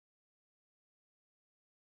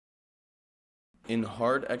In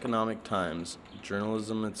hard economic times,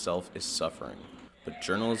 journalism itself is suffering, but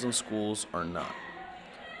journalism schools are not.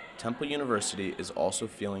 Temple University is also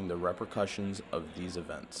feeling the repercussions of these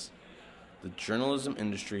events. The journalism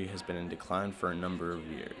industry has been in decline for a number of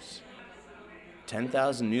years.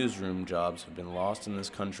 10,000 newsroom jobs have been lost in this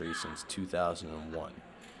country since 2001.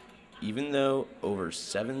 Even though over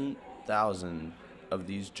 7,000 of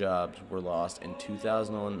these jobs were lost in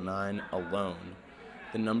 2009 alone,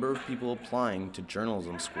 the number of people applying to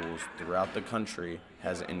journalism schools throughout the country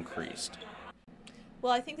has increased.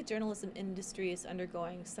 Well, I think the journalism industry is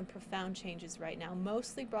undergoing some profound changes right now,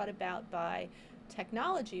 mostly brought about by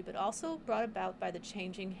technology, but also brought about by the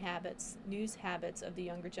changing habits, news habits of the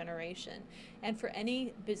younger generation. And for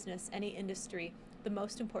any business, any industry, the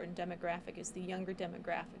most important demographic is the younger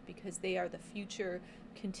demographic because they are the future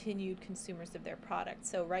continued consumers of their product.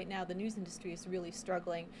 So right now the news industry is really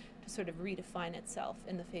struggling to sort of redefine itself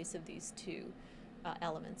in the face of these two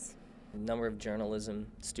elements. The number of journalism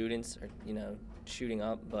students are, shooting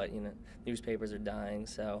up, but, newspapers are dying,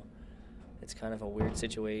 so it's kind of a weird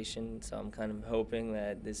situation. So I'm kind of hoping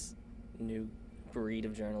that this new breed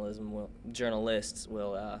of journalists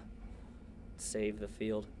will save the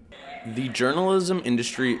field. The journalism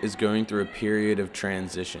industry is going through a period of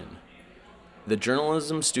transition. The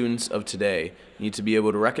journalism students of today need to be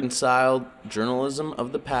able to reconcile journalism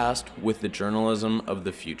of the past with the journalism of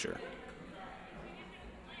the future.